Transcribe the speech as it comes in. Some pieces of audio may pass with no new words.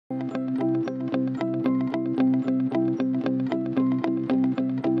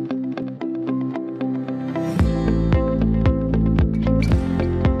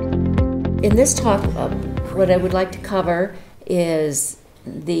In this talk, what I would like to cover is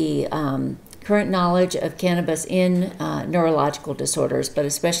the current knowledge of cannabis in neurological disorders, but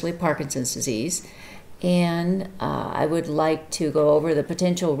especially Parkinson's disease. And I would like to go over the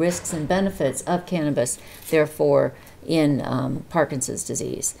potential risks and benefits of cannabis, therefore, in Parkinson's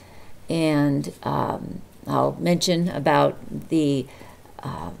disease. And I'll mention about the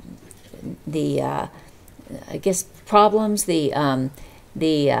I guess problems, the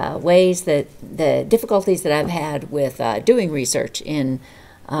ways that the difficulties that I've had with doing research in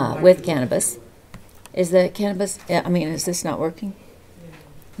with cannabis. Is this not working?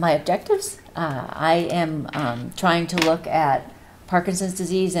 My objectives? I am trying to look at Parkinson's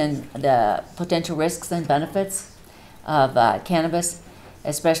disease and the potential risks and benefits of cannabis,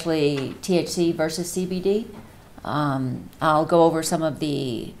 especially THC versus CBD. I'll go over some of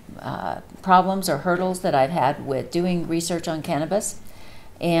the problems or hurdles that I've had with doing research on cannabis,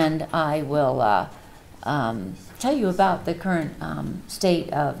 and I will tell you about the current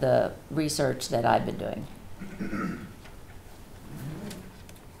state of the research that I've been doing.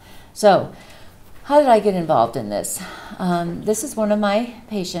 So, how did I get involved in this? This is one of my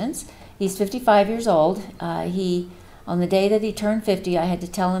patients. He's 55 years old. On the day that he turned 50, I had to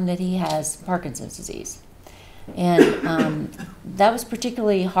tell him that he has Parkinson's disease. And that was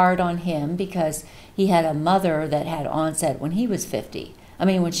particularly hard on him because he had a mother that had onset when he was 50.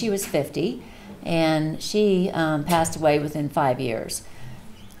 When she was 50, and she passed away within 5 years.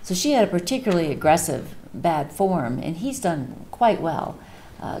 So she had a particularly aggressive, bad form, and he's done quite well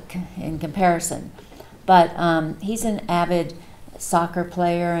in comparison. But he's an avid soccer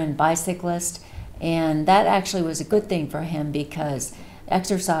player and bicyclist, and that actually was a good thing for him because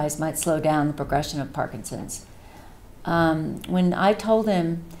exercise might slow down the progression of Parkinson's. When I told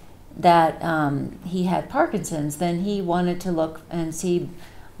him that he had Parkinson's, then he wanted to look and see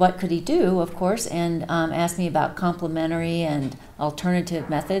what could he do, of course, and asked me about complementary and alternative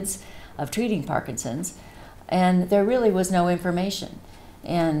methods of treating Parkinson's. And there really was no information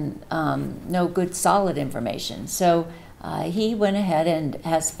and no good solid information. So he went ahead and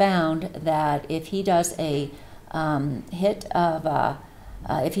has found that if he does a if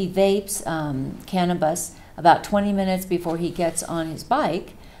he vapes cannabis about 20 minutes before he gets on his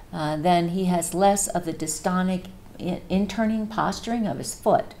bike, then he has less of the dystonic in-turning posturing of his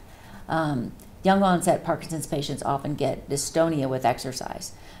foot. Young onset Parkinson's patients often get dystonia with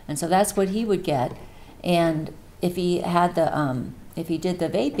exercise, and so that's what he would get. And if he had if he did the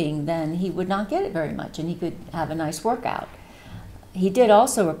vaping, then he would not get it very much, and he could have a nice workout. He did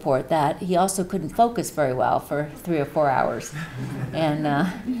also report that he also couldn't focus very well for 3 or 4 hours. And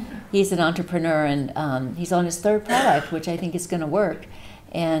he's an entrepreneur, and he's on his third product, which I think is going to work.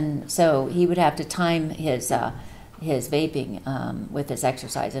 And so he would have to time his vaping with his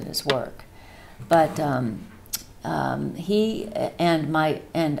exercise and his work. But he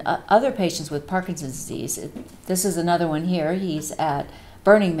and other patients with Parkinson's disease, this is another one here. He's at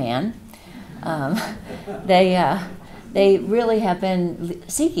Burning Man. They really have been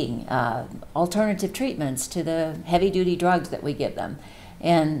seeking alternative treatments to the heavy-duty drugs that we give them.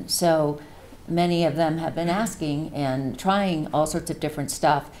 And so many of them have been asking and trying all sorts of different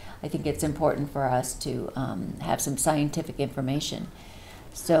stuff. I think it's important for us to have some scientific information.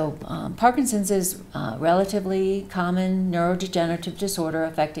 So Parkinson's is a relatively common neurodegenerative disorder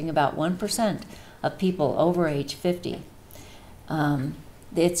affecting about 1% of people over age 50.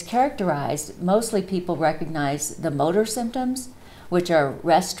 It's characterized, mostly people recognize the motor symptoms, which are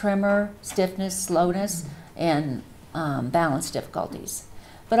rest tremor, stiffness, slowness, and balance difficulties.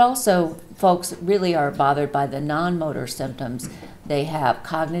 But also, folks really are bothered by the non-motor symptoms. They have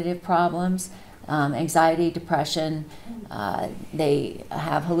cognitive problems, anxiety, depression. They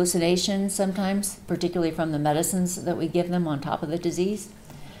have hallucinations sometimes, particularly from the medicines that we give them on top of the disease.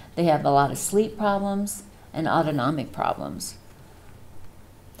 They have a lot of sleep problems and autonomic problems.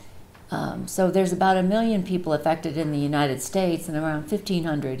 So there's about 1 million people affected in the United States and around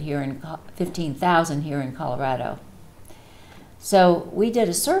 15,000 here in Colorado. So we did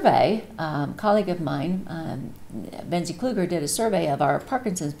a survey, a colleague of mine, Benzie Kluger, did a survey of our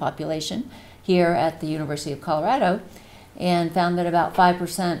Parkinson's population here at the University of Colorado and found that about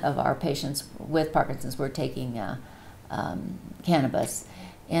 5% of our patients with Parkinson's were taking cannabis.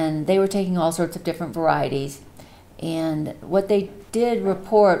 And they were taking all sorts of different varieties. And what they did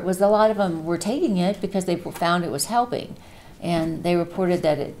report was a lot of them were taking it because they found it was helping. And they reported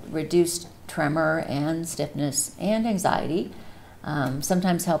that it reduced tremor and stiffness and anxiety,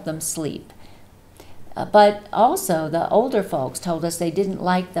 sometimes helped them sleep. But also the older folks told us they didn't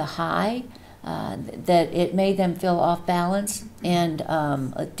like the high, that it made them feel off balance and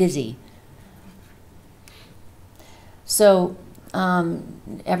dizzy. So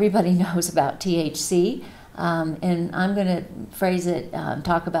everybody knows about THC, and I'm going to phrase it,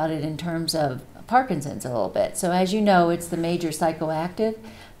 talk about it in terms of Parkinson's a little bit. So as you know, it's the major psychoactive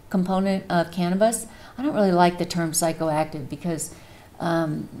component of cannabis. I don't really like the term psychoactive because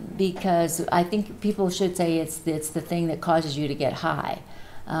I think people should say it's the thing that causes you to get high.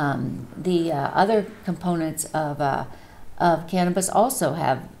 The other components of cannabis also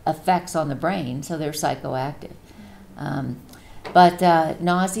have effects on the brain, so they're psychoactive. But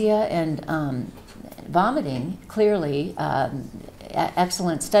nausea and vomiting, clearly,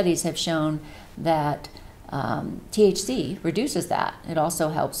 excellent studies have shown that THC reduces that. It also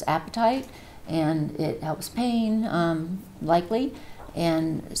helps appetite, and it helps pain, likely.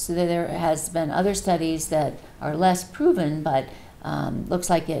 And so there has been other studies that are less proven, but looks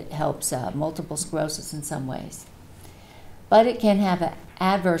like it helps multiple sclerosis in some ways. But it can have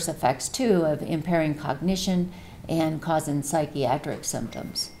adverse effects, too, of impairing cognition and causing psychiatric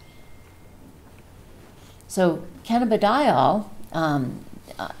symptoms. So cannabidiol,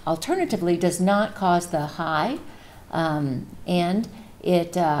 alternatively, does not cause the high, and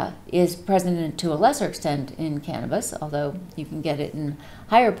it is present to a lesser extent in cannabis, although you can get it in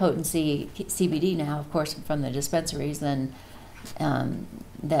higher potency CBD now, of course, from the dispensaries than in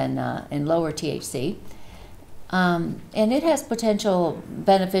lower THC. And it has potential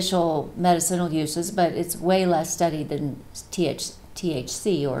beneficial medicinal uses, but it's way less studied than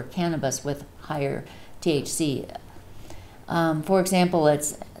THC or cannabis with higher THC. For example,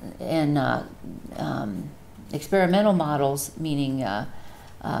 it's in experimental models, meaning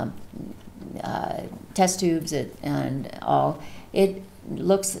test tubes and all, it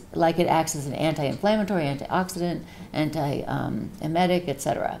looks like it acts as an anti-inflammatory, antioxidant, anti-emetic,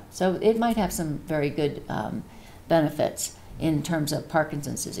 etc. So it might have some very good benefits in terms of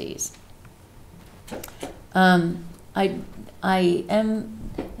Parkinson's disease. I am,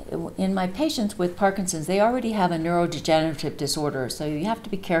 in my patients with Parkinson's, they already have a neurodegenerative disorder, so you have to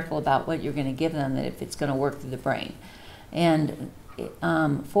be careful about what you're going to give them, if it's going to work through the brain. And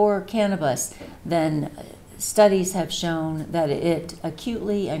for cannabis, then studies have shown that it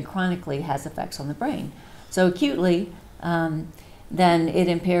acutely and chronically has effects on the brain. So acutely, then it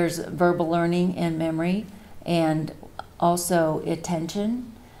impairs verbal learning and memory, and also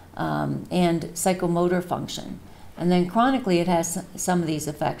attention and psychomotor function. And then chronically, it has some of these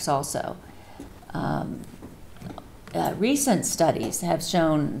effects also. Recent studies have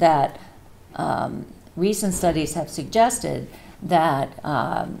shown that, recent studies have suggested that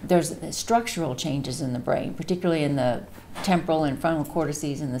there's structural changes in the brain, particularly in the temporal and frontal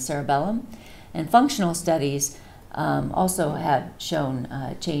cortices and the cerebellum. And functional studies also have shown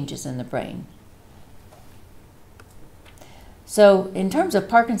changes in the brain. So in terms of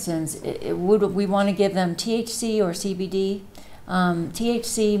Parkinson's, would we want to give them THC or CBD?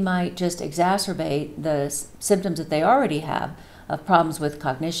 THC might just exacerbate the symptoms that they already have of problems with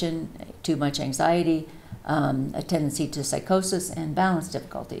cognition, too much anxiety, a tendency to psychosis, and balance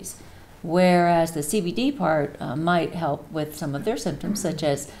difficulties. Whereas the CBD part might help with some of their symptoms, such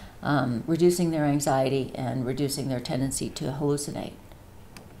as reducing their anxiety and reducing their tendency to hallucinate.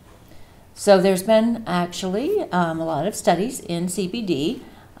 So there's been actually a lot of studies in CBD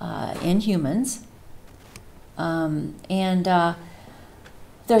in humans, and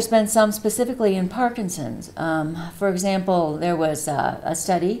there's been some specifically in Parkinson's. For example, there was a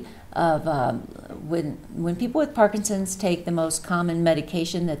study of when people with Parkinson's take the most common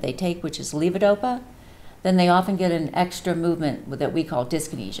medication that they take, which is levodopa, then they often get an extra movement that we call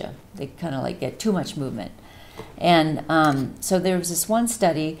dyskinesia. They kind of like get too much movement. And so there was this one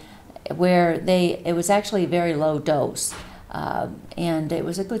study where it was actually a very low dose, and it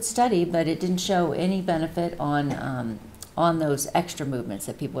was a good study, but it didn't show any benefit on those extra movements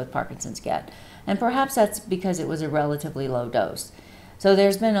that people with Parkinson's get. And perhaps that's because it was a relatively low dose. So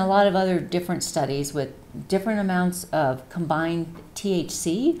there's been a lot of other different studies with different amounts of combined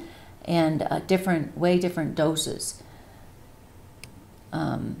THC and way different doses.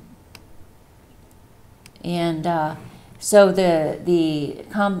 So the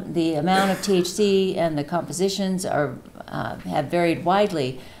amount of THC and the compositions have varied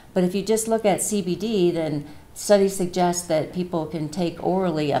widely. But if you just look at CBD, then studies suggest that people can take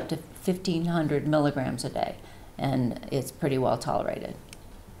orally up to 1,500 milligrams a day, and it's pretty well tolerated.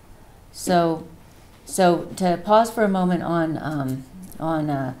 So to pause for a moment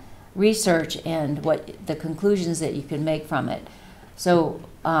on research and what the conclusions that you can make from it. So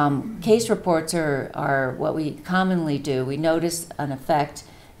case reports are what we commonly do. We notice an effect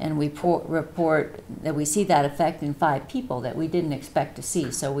and we report that we see that effect in 5 people that we didn't expect to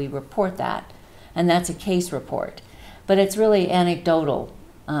see. So we report that, and that's a case report. but it's really anecdotal.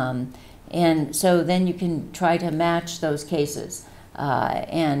 And so then you can try to match those cases,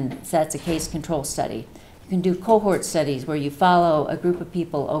 and so that's a case control study. You can do cohort studies where you follow a group of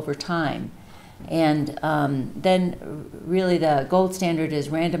people over time. And then really the gold standard is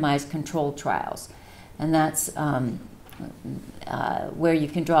randomized controlled trials. And that's where you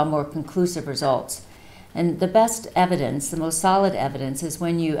can draw more conclusive results. And the best evidence, the most solid evidence, is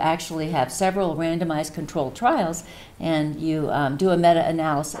when you actually have several randomized controlled trials and you do a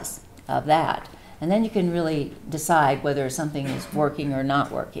meta-analysis of that. And then you can really decide whether something is working or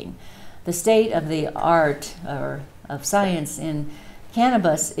not working. The state of the art or of science in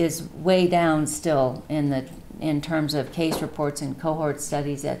cannabis is way down still in terms of case reports and cohort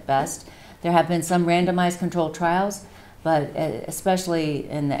studies at best. There have been some randomized controlled trials, but especially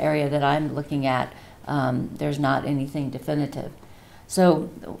in the area that I'm looking at, there's not anything definitive. So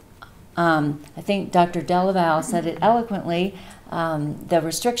I think Dr. Delaval said it eloquently, the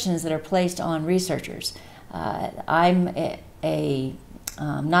restrictions that are placed on researchers. I'm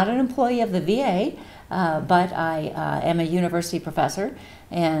not an employee of the VA, but I am a university professor,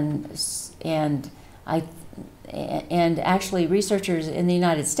 and actually researchers in the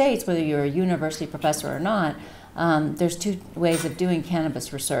United States, whether you're a university professor or not, there's two ways of doing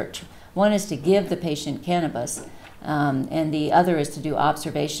cannabis research. One is to give the patient cannabis, and the other is to do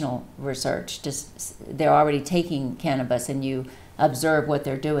observational research. Just they're already taking cannabis, and you observe what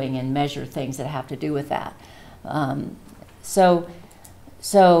they're doing and measure things that have to do with that. So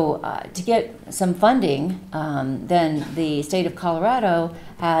to get some funding, then the state of Colorado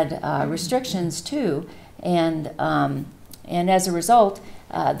had restrictions too, and as a result,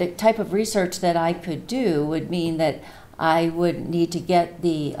 the type of research that I could do would mean that I would need to get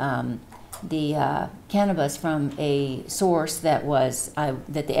the cannabis from a source that was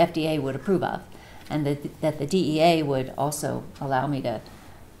that the FDA would approve of, and that the DEA would also allow me to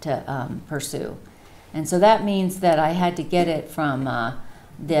pursue. And so that means that I had to get it from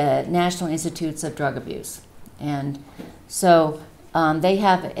the National Institutes of Drug Abuse. And so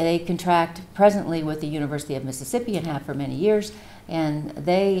they contract presently with the University of Mississippi and have for many years, and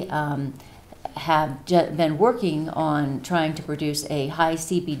they have been working on trying to produce a high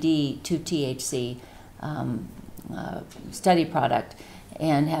CBD to THC study product,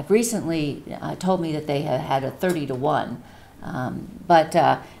 and have recently told me that they have had a 30-to-1. But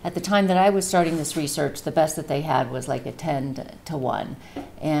at the time that I was starting this research, the best that they had was like a 10-to-1.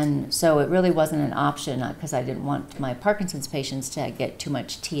 And so it really wasn't an option because I didn't want my Parkinson's patients to get too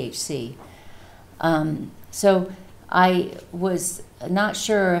much THC. So I was not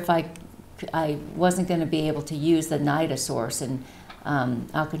sure if I wasn't going to be able to use the NIDA source, and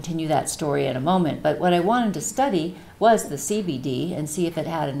I'll continue that story in a moment. But what I wanted to study was the CBD and see if it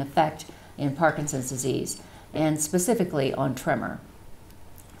had an effect in Parkinson's disease, and specifically on tremor.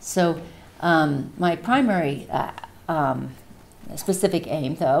 So my primary specific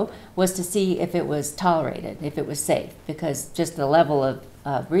aim, though, was to see if it was tolerated, if it was safe, because just the level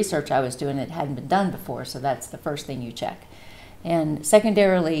of research I was doing, it hadn't been done before, so that's the first thing you check. And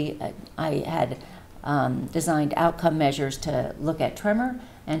secondarily, I had designed outcome measures to look at tremor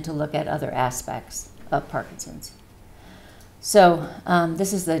and to look at other aspects of Parkinson's. So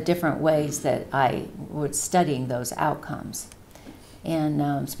this is the different ways that I was studying those outcomes.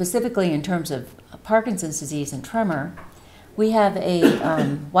 And specifically in terms of Parkinson's disease and tremor, we have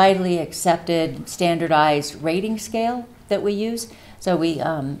a widely accepted standardized rating scale that we use. So we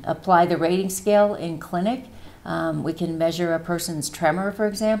apply the rating scale in clinic. We can measure a person's tremor, for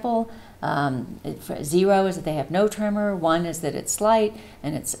example. 0 is that they have no tremor, 1 is that it's slight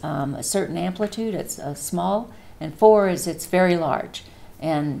and it's a certain amplitude, it's small, and 4 is it's very large.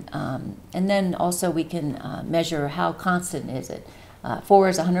 And then also we can measure how constant is it. 4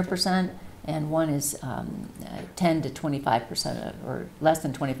 is 100%, and 1 is 10 to 25% or less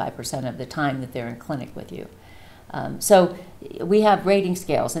than 25% of the time that they're in clinic with you. So we have rating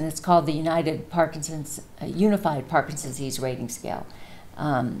scales, and it's called the Unified Parkinson's Disease Rating Scale.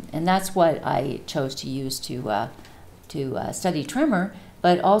 And that's what I chose to use to study tremor,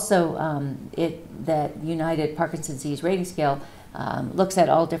 but also that United Parkinson's Disease Rating Scale looks at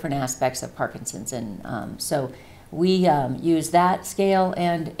all different aspects of Parkinson's. And so we use that scale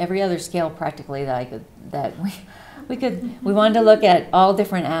and every other scale practically we wanted to look at all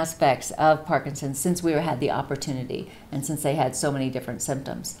different aspects of Parkinson's since we had the opportunity and since they had so many different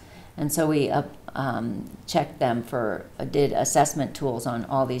symptoms. And so we checked them did assessment tools on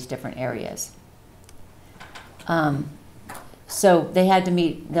all these different areas. So they had to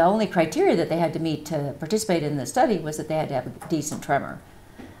meet, the only criteria that they had to meet to participate in the study was that they had to have a decent tremor.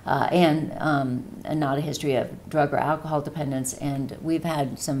 and not a history of drug or alcohol dependence. And we've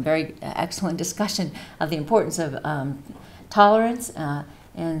had some very excellent discussion of the importance of tolerance.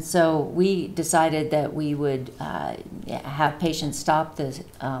 And so we decided that we would have patients stop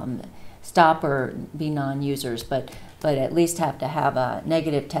or be non-users, but at least have to have a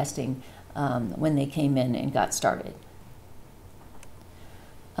negative testing when they came in and got started.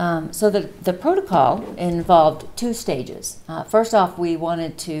 So the protocol involved 2 stages. First off, we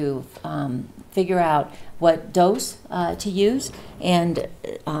wanted to figure out what dose to use and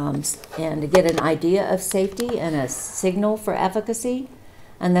to get an idea of safety and a signal for efficacy.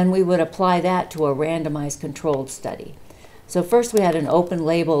 And then we would apply that to a randomized controlled study. So first we had an open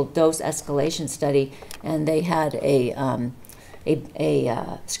label dose escalation study, and they had a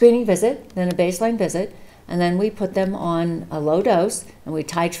screening visit, then a baseline visit, and then we put them on a low dose, and we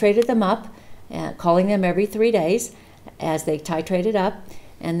titrated them up, calling them every 3 days as they titrated up.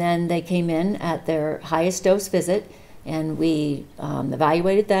 And then they came in at their highest dose visit, and we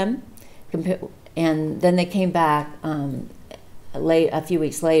evaluated them, and then they came back a few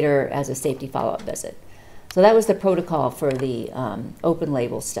weeks later as a safety follow-up visit. So that was the protocol for the open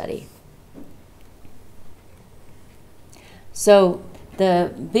label study. So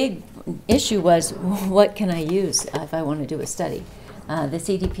the big issue was, what can I use if I want to do a study? The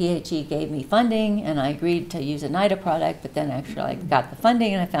CDPHE gave me funding, and I agreed to use a NIDA product, but then actually I got the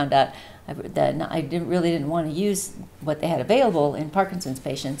funding and I found out that I really didn't want to use what they had available in Parkinson's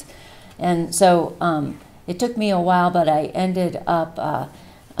patients. And so it took me a while, but I ended up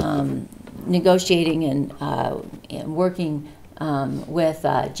negotiating and working with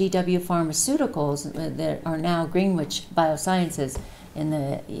GW Pharmaceuticals that are now Greenwich Biosciences in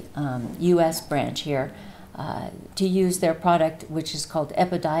the US branch here, to use their product, which is called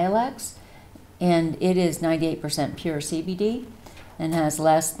Epidiolex, and it is 98% pure CBD and has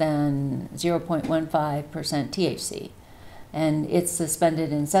less than 0.15% THC. And it's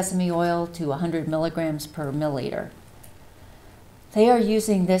suspended in sesame oil to 100 milligrams per milliliter. They are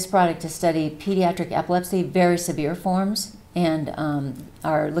using this product to study pediatric epilepsy, very severe forms, and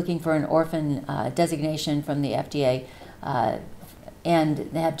are looking for an orphan designation from the FDA, and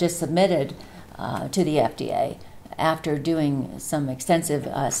they have just submitted to the FDA after doing some extensive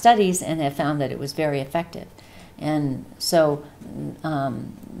studies, and have found that it was very effective. And so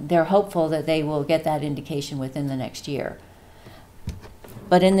they're hopeful that they will get that indication within the next year.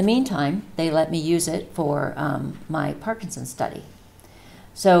 But in the meantime, they let me use it for my Parkinson study.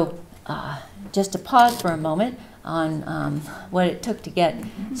 So just to pause for a moment on what it took to get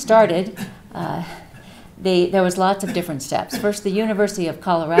started, there was lots of different steps. First, the University of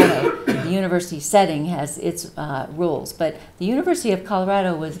Colorado, the university setting has its rules, but the University of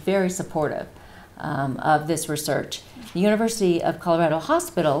Colorado was very supportive of this research. The University of Colorado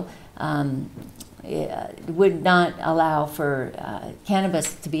Hospital would not allow for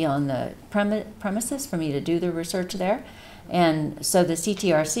cannabis to be on the premises for me to do the research there. And so the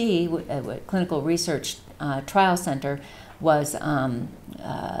CTRC, Clinical Research Trial Center, was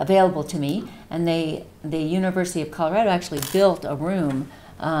available to me, and the University of Colorado actually built a room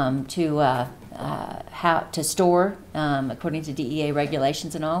to store, according to DEA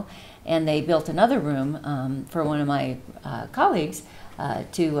regulations and all, and they built another room for one of my colleagues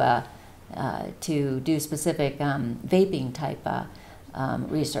to do specific vaping type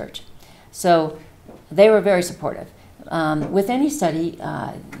research. So they were very supportive. With any study,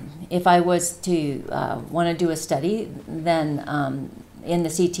 if I was to want to do a study, then in the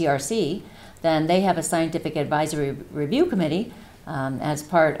CTRC, then they have a scientific advisory review committee as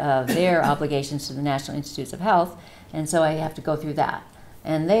part of their obligations to the National Institutes of Health, and so I have to go through that.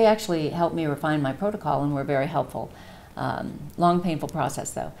 And they actually helped me refine my protocol and were very helpful. Long, painful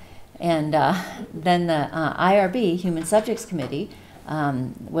process, though. And then the IRB, Human Subjects Committee,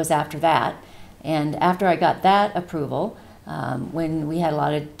 was after that. And after I got that approval, when we had a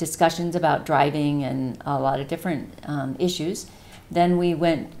lot of discussions about driving and a lot of different issues, then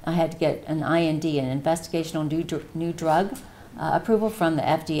I had to get an IND, an investigational new drug approval from the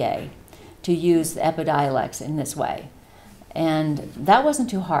FDA to use the Epidiolex in this way. And that wasn't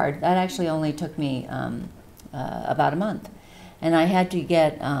too hard. That actually only took me about a month. And I had to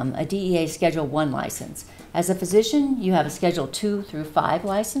get a DEA Schedule I license. As a physician, you have a Schedule 2 through 5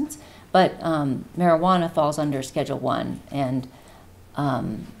 license, but marijuana falls under Schedule I, and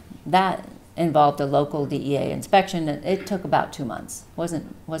that involved a local DEA inspection. It took about 2 months.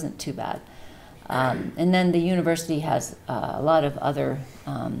 wasn't too bad. And then the university has a lot of other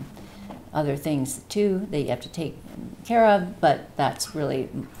things too that you have to take care of, but that's really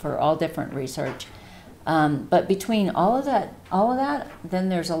for all different research. But between all of that, then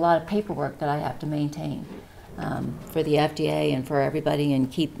there's a lot of paperwork that I have to maintain for the FDA and for everybody,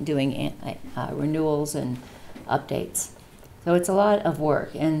 and keep doing renewals and updates. So it's a lot of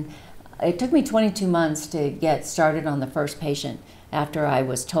work, and it took me 22 months to get started on the first patient after I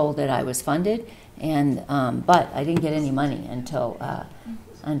was told that I was funded, and but I didn't get any money until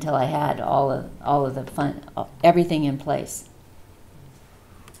I had all of the everything in place.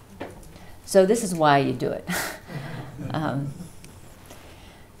 So this is why you do it.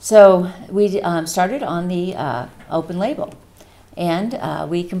 So we started on the open label, and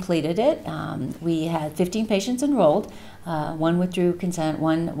we completed it. We had 15 patients enrolled. One withdrew consent,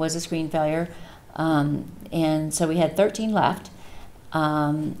 one was a screen failure, and so we had 13 left.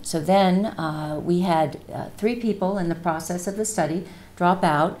 So then we had 3 people in the process of the study drop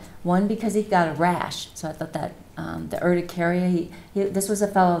out, one because he got a rash. So I thought that the urticaria, this was a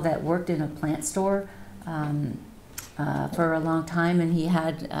fellow that worked in a plant store for a long time, and he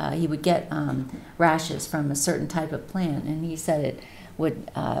would get rashes from a certain type of plant, and he said it would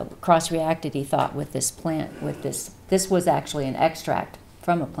cross-reacted, he thought, with this plant, this was actually an extract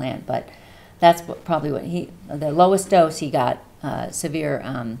from a plant, but that's probably what the lowest dose he got severe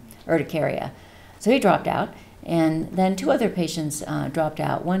urticaria. So he dropped out, and then 2 other patients dropped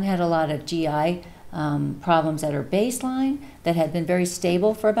out. One had a lot of GI problems at her baseline that had been very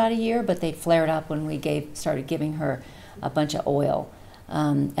stable for about a year, but they flared up when we started giving her a bunch of oil.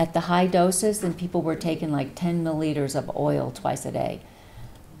 At the high doses, then people were taking like 10 milliliters of oil twice a day.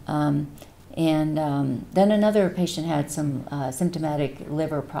 Then another patient had some symptomatic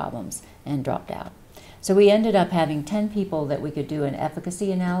liver problems and dropped out. So we ended up having 10 people that we could do an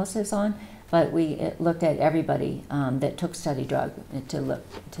efficacy analysis on, but we looked at everybody that took study drug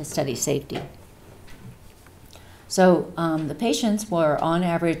to study safety. So the patients were on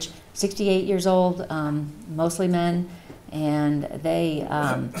average 68 years old, mostly men, and they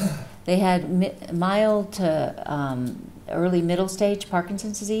had mild to early middle stage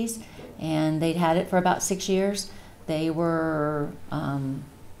Parkinson's disease, and they'd had it for about 6 years. They were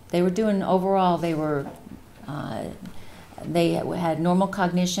doing overall. They had normal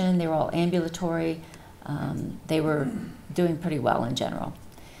cognition. They were all ambulatory. They were doing pretty well in general.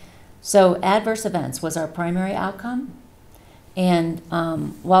 So adverse events was our primary outcome. And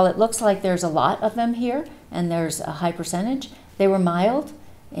while it looks like there's a lot of them here, and there's a high percentage, they were mild.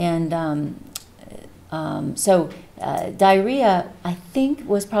 And diarrhea, I think,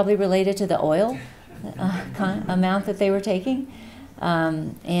 was probably related to the oil amount that they were taking.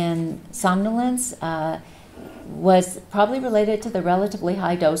 And somnolence was probably related to the relatively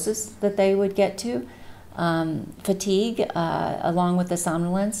high doses that they would get to. Fatigue, along with the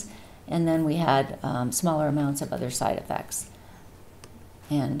somnolence. And then we had smaller amounts of other side effects,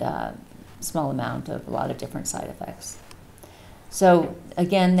 and small amount of a lot of different side effects. So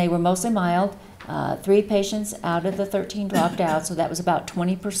again, they were mostly mild. 3 patients out of the 13 dropped out, so that was about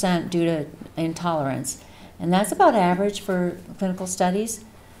 20% due to intolerance. And that's about average for clinical studies.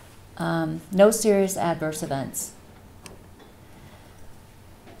 No serious adverse events.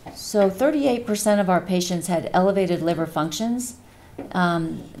 So 38% of our patients had elevated liver functions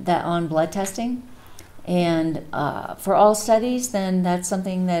that on blood testing. And for all studies, then that's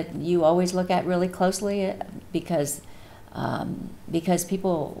something that you always look at really closely, because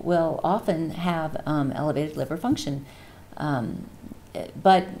people will often have elevated liver function.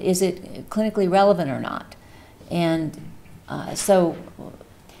 But is it clinically relevant or not? And so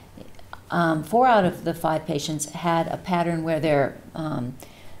 4 out of the 5 patients had a pattern where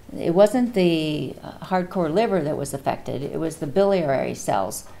it wasn't the hardcore liver that was affected, it was the biliary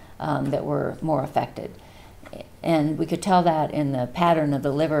cells that were more affected. And we could tell that in the pattern of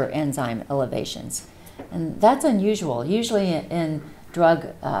the liver enzyme elevations. And that's unusual. Usually in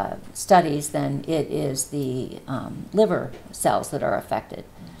drug studies, then it is the liver cells that are affected.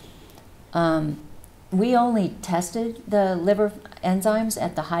 We only tested the liver enzymes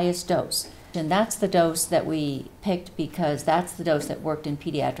at the highest dose. And that's the dose that we picked because that's the dose that worked in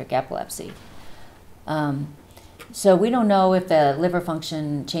pediatric epilepsy. So we don't know if the liver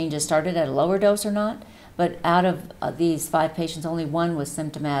function changes started at a lower dose or not, but out of these 5 patients, only 1 was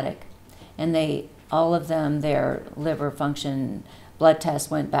symptomatic. And all of them, their liver function blood test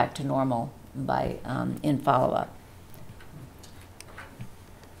went back to normal in follow-up.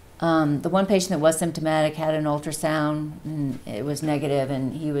 The one patient that was symptomatic had an ultrasound, and it was negative,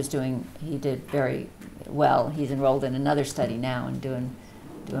 and he did very well. He's enrolled in another study now and doing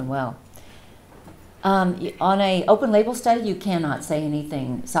well. On an open label study, you cannot say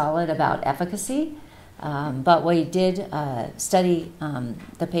anything solid about efficacy. But we did study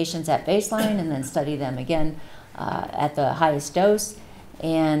the patients at baseline and then study them again at the highest dose.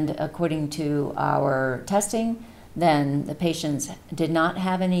 And according to our testing, then the patients did not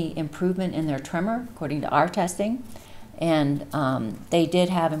have any improvement in their tremor, according to our testing. And they did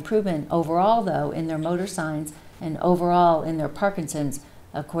have improvement overall, though, in their motor signs and overall in their Parkinson's,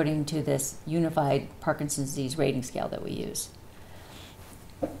 according to this unified Parkinson's disease rating scale that we use.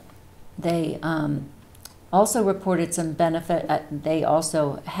 They also reported some benefit. They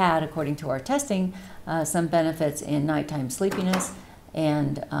also had, according to our testing, some benefits in nighttime sleepiness,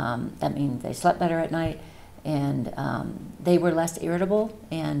 and that means they slept better at night, and they were less irritable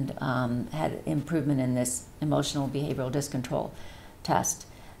and had improvement in this emotional behavioral dyscontrol test.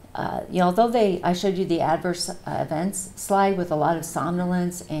 Although I showed you the adverse events slide with a lot of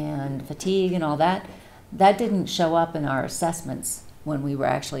somnolence and fatigue and all that, that didn't show up in our assessments when we were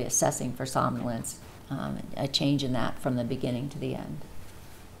actually assessing for somnolence, a change in that from the beginning to the end.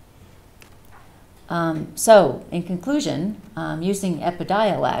 So, in conclusion, using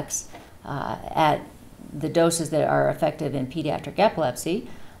Epidiolex at the doses that are effective in pediatric epilepsy,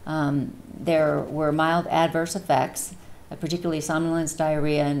 there were mild adverse effects, particularly somnolence,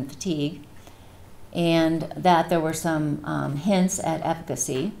 diarrhea, and fatigue, and that there were some hints at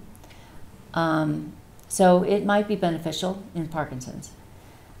efficacy. So it might be beneficial in Parkinson's.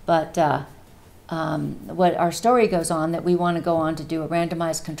 But what our story goes on, that we want to go on to do a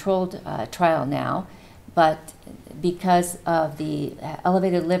randomized controlled trial now, but because of the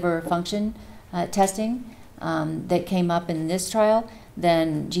elevated liver function testing that came up in this trial,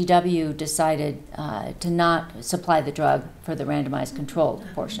 then GW decided to not supply the drug for the randomized controlled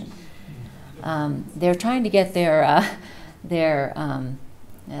portion. They're trying to get their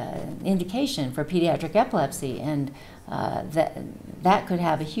indication for pediatric epilepsy, and that could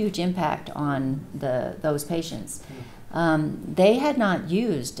have a huge impact on those patients. They had not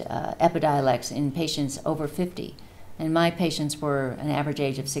used Epidiolex in patients over 50, and my patients were an average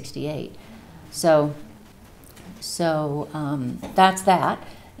age of 68. So that's that,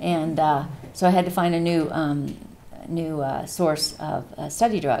 and so I had to find a new source of a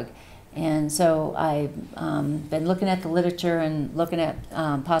study drug. And so I've been looking at the literature and looking at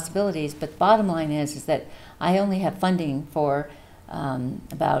possibilities, but the bottom line is that I only have funding for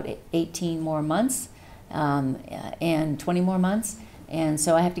about 18 more months and 20 more months, and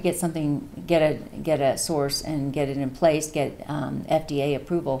so I have to get something, get a source and get it in place, get FDA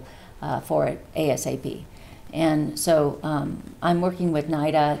approval for it ASAP. And so I'm working with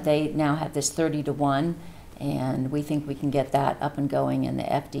NIDA. They now have this 30-to-1. And we think we can get that up and going, and the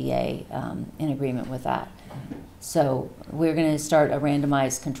FDA in agreement with that. So we're going to start a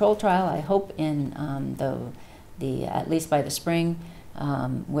randomized control trial, I hope, in at least by the spring,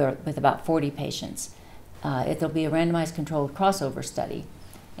 with about 40 patients. It'll be a randomized controlled crossover study,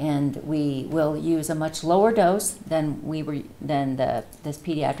 and we will use a much lower dose than this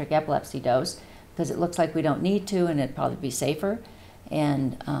pediatric epilepsy dose, because it looks like we don't need to, and it'd probably be safer.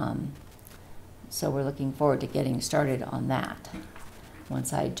 And so we're looking forward to getting started on that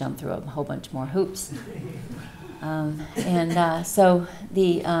once I jump through a whole bunch more hoops. So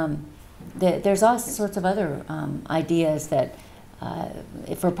there's all sorts of other ideas that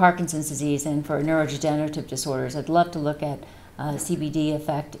for Parkinson's disease and for neurodegenerative disorders. I'd love to look at CBD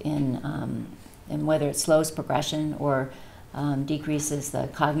effect in whether it slows progression or decreases the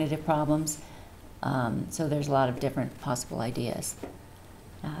cognitive problems. So there's a lot of different possible ideas.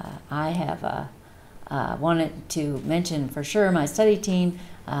 I have wanted to mention for sure my study team.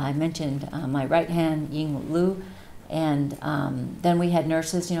 I mentioned my right hand, Ying Lu, and then we had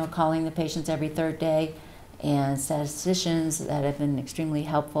nurses, calling the patients every third day, and statisticians that have been extremely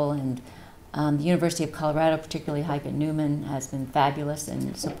helpful. And the University of Colorado, particularly Heike Newman, has been fabulous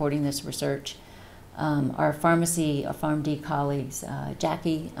in supporting this research. Our pharmacy, our PharmD colleagues,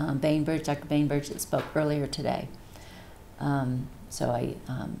 Jackie Bainbridge, Dr. Bainbridge, that spoke earlier today. So I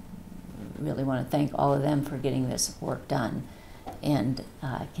really want to thank all of them for getting this work done and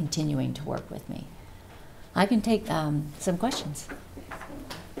continuing to work with me. I can take some questions.